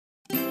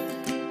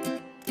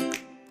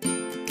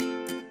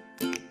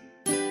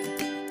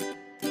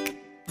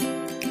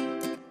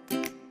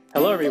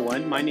Hello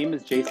everyone, my name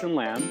is Jason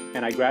Lamb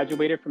and I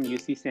graduated from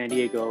UC San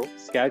Diego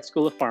Skaggs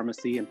School of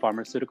Pharmacy and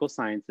Pharmaceutical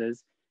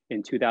Sciences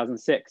in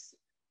 2006.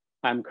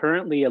 I'm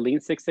currently a Lean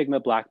Six Sigma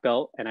Black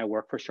Belt and I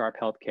work for Sharp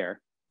Healthcare.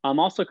 I'm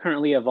also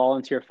currently a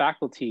volunteer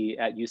faculty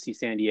at UC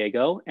San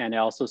Diego and I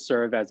also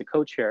serve as a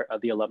co-chair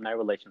of the Alumni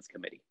Relations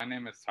Committee. My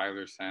name is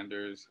Tyler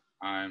Sanders.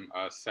 I'm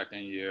a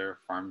second year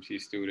pharmacy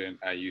student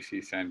at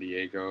UC San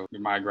Diego.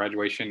 My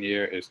graduation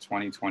year is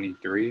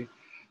 2023.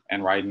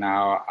 And right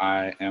now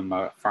I am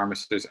a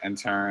pharmacist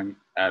intern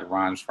at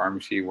Ron's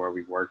Pharmacy, where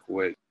we work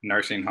with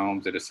nursing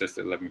homes and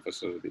assisted living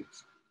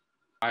facilities.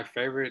 My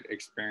favorite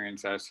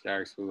experience at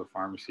Skaggs School of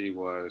Pharmacy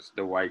was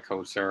the white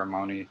coat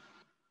ceremony.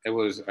 It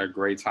was a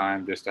great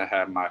time just to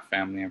have my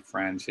family and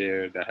friends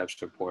here that have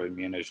supported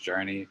me in this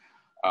journey.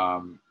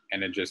 And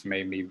it just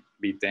made me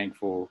be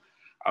thankful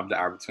of the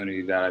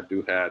opportunity that I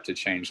do have to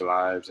change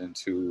lives and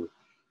to,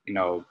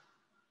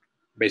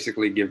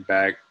 basically give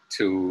back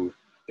to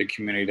the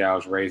community that I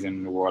was raised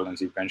in New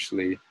Orleans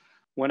eventually.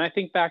 When I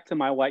think back to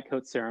my white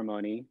coat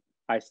ceremony,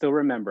 I still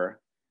remember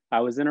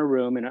I was in a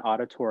room in an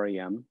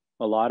auditorium,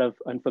 a lot of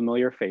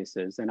unfamiliar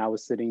faces, and I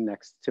was sitting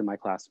next to my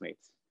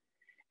classmates.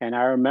 And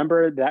I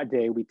remember that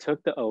day we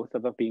took the oath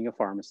of being a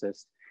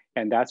pharmacist,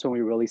 and that's when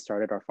we really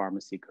started our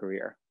pharmacy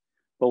career.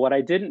 But what I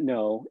didn't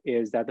know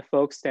is that the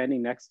folks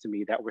standing next to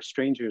me that were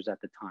strangers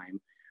at the time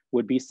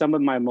would be some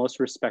of my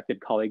most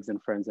respected colleagues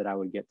and friends that I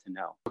would get to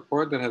know.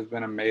 Support that has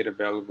been made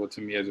available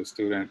to me as a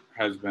student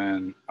has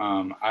been,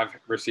 I've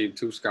received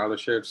 2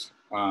 scholarships.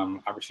 I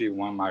received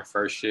one my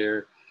first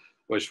year,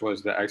 which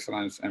was the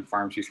Excellence in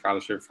Pharmacy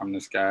Scholarship from the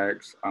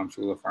Skaggs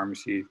School of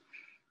Pharmacy,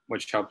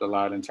 which helped a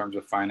lot in terms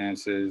of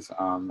finances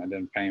and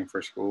then paying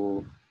for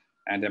school.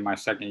 And then my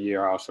second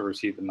year, I also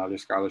received another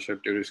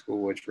scholarship through the school,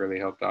 which really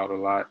helped out a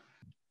lot.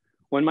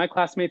 When my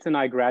classmates and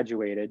I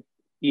graduated,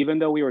 even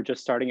though we were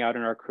just starting out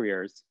in our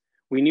careers,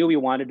 we knew we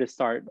wanted to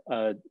start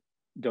a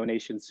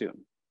donation soon.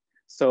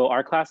 So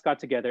our class got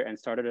together and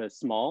started a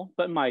small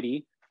but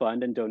mighty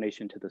fund and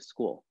donation to the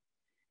school.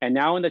 And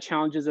now in the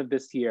challenges of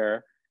this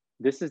year,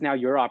 this is now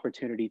your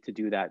opportunity to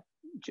do that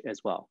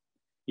as well.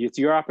 It's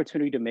your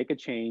opportunity to make a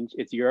change.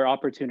 It's your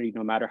opportunity,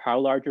 no matter how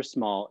large or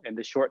small, in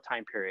the short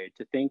time period,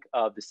 to think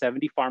of the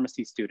 70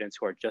 pharmacy students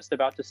who are just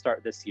about to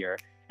start this year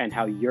and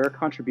how your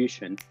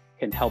contribution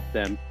can help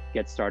them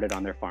get started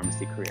on their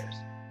pharmacy careers.